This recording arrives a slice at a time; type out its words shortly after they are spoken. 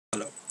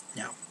Hello.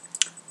 Now,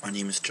 my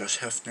name is Josh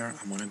Hefner.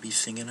 I'm going to be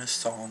singing a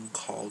song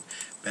called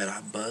Bet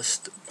I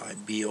Bust by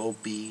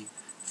B.O.B.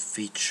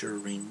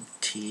 featuring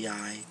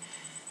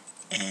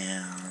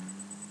and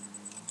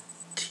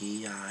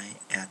T.I.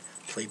 and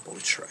Playboy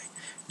Trey.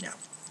 Now,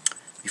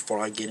 before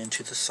I get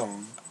into the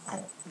song,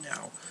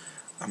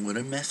 I'm going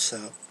to mess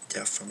up,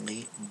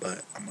 definitely,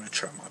 but I'm going to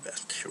try my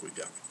best. Here we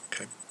go,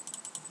 okay?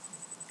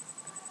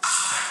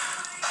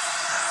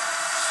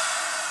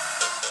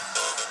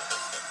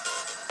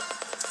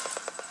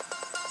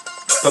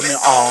 Put me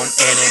on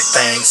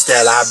anything,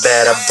 still I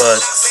better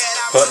bust.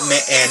 Put me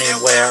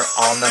anywhere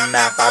on the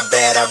map, I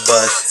better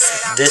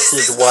bust. This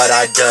is what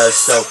I does,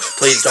 so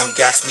please don't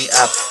gas me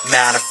up.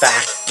 Matter of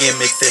fact, give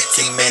me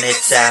 15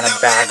 minutes and a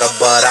bag of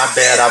bud. I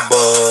better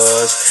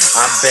bust.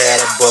 I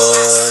better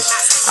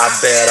bust. I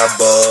better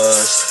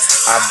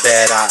bust. I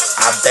better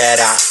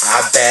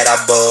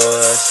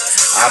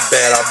bust. I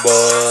better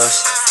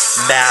bust.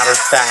 Matter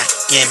of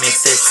fact, give me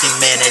 15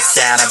 minutes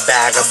and a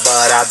bag of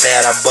bud. I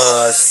better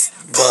bust.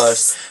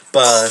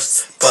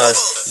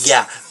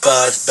 Yeah,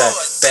 bet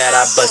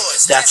I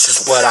bust, that's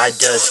just what I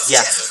does,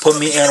 yeah,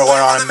 put me anywhere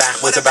on a map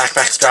with a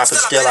backpack strap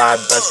and still I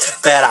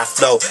bust, bet I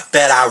flow,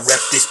 bet I rep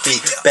this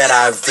beat, bet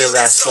I feel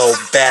that slow,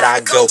 bet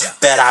I go,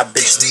 bet I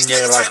bitch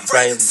near like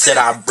brain, said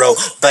I bro,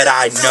 but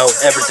I know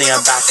everything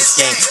about this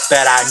game,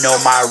 bet I know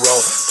my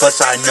role,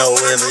 plus I know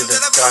everything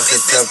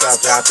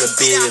about to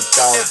be a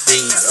dog,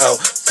 so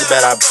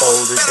bet I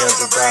pose a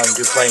different time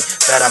to play,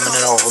 bet I'm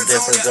in a whole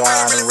different zone,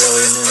 I'm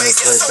really in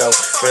this place, so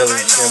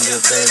really,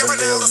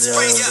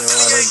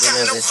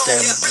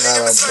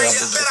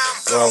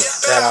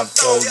 that I'm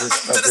told the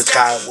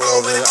sky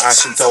world in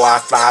action, so I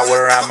fly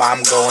where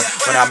I'm going.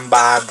 When I'm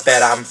by,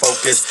 bet I'm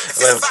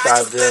focused. Left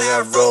side of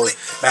the road.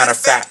 Matter of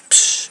fact,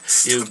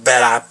 you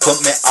bet I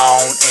put me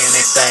on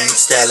anything,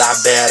 still I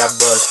bet I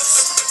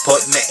bust.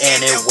 Put me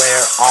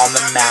anywhere on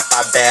the map,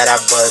 I bet I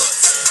bust.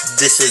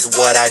 This is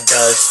what I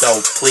does,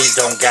 so please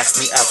don't gas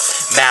me up.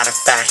 Matter of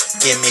fact,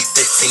 give me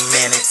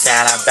 15 minutes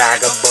and a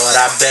bag of bud.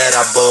 I bet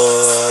I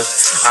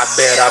bust. I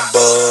bet I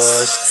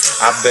bust.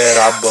 I bet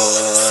I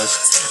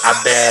bust. I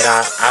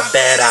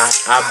bet I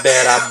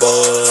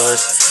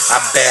bust. I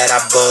bet I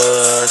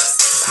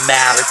bust.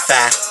 Matter of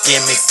fact, give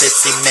me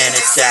 15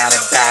 minutes and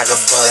a bag of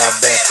bud. I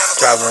bet.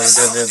 Traveling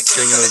in the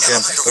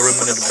gym, the room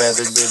in the bed,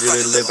 the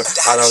liver.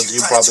 I don't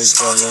you probably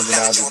still using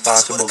out the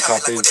possible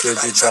copy. Good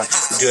you try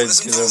to do it,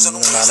 I'm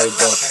on the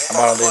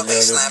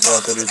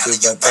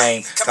the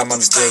bang. Come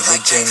on the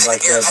gym like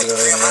that.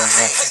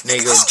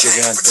 Niggas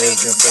chicken on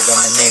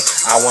the name.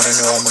 I wanna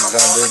know I'm gonna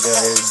do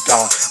it.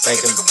 Don't make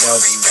them tell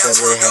you that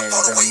they had.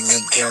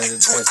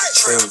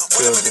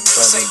 Feel the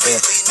fucking bed.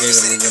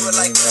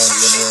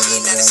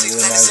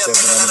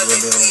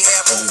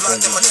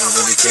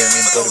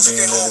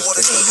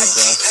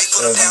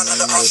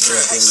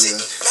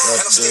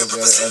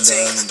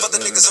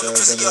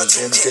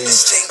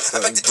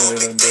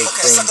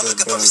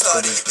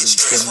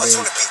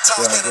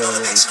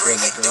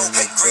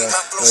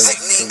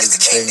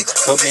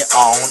 Put me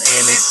on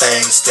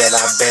anything, still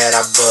I bet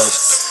I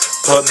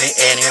bust. Put me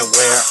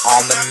anywhere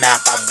on the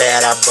map, I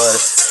bet I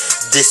bust.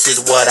 This is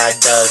what I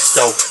does,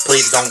 so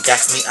please don't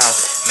gas me up.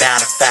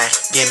 Matter of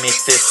fact, give me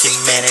 15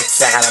 minutes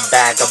and a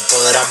bag of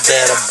bud. I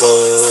bet I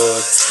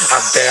bust.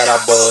 I bet I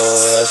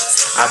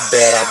bust. I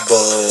bet I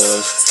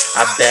bust.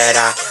 I bet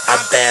I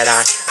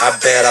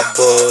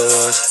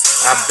bust.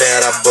 I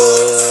bet I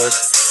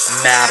bust.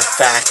 Matter of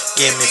fact,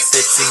 give me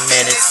 15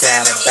 minutes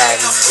and a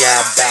bag of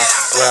back.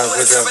 Well,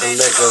 with a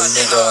little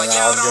nigga,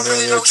 I'm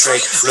doing your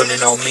trick. Really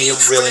know me,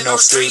 really know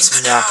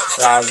streets. Nah,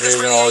 I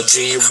really know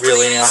G,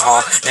 really know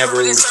hard. Never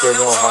really swear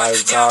no high.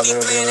 God,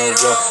 really know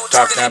real.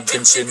 Talk that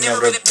pimp shit,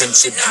 never pimp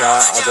shit.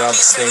 I don't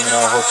stay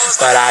no hoe,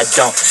 but I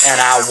don't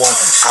and I won't.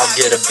 I'll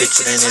get a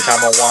bitch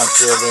anytime I want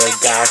to. The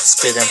guy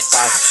spit and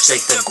fire,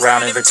 shake the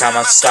ground every time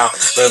I stop.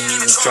 Let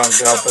me drunk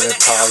up in the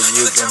car,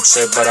 you can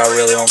say, but I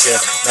really don't care.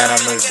 Man,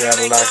 I'm looking at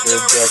like the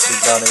dress, you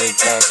got it,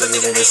 got it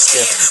in the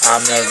skin.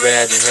 I'm the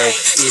red, hey,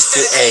 East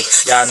to A.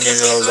 Y'all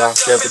niggas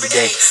lost every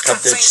day.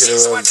 Cup the shit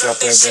up, drop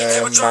it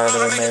there,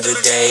 mother every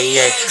day,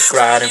 yeah.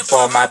 Grinding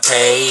for my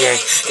pay, yeah.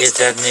 It's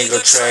that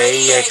nigga Trey,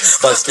 yeah.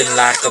 Busting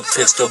like a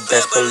pistol,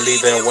 best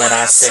believe it when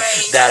I say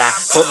that I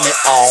put me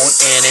on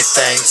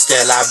anything,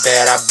 still I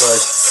bet I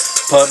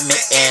bust. Put me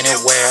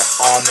anywhere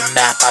on the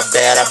map, I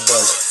bet I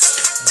bust.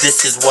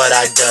 This is what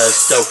I does,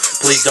 so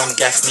please don't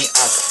gas me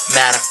up.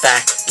 Matter of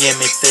fact, give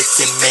me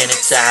 15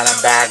 minutes and a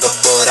bag of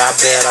bud. I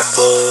bet I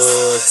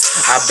bust.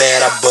 I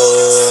bet I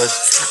bust.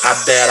 I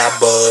bet I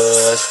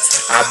bust.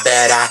 I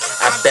bet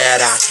I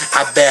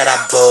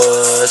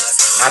bust.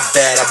 I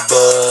bet I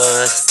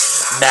bust.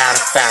 Matter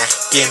of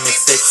fact, give me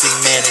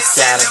 15 minutes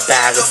and a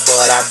bag of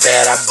bud. I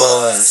bet I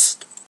bust.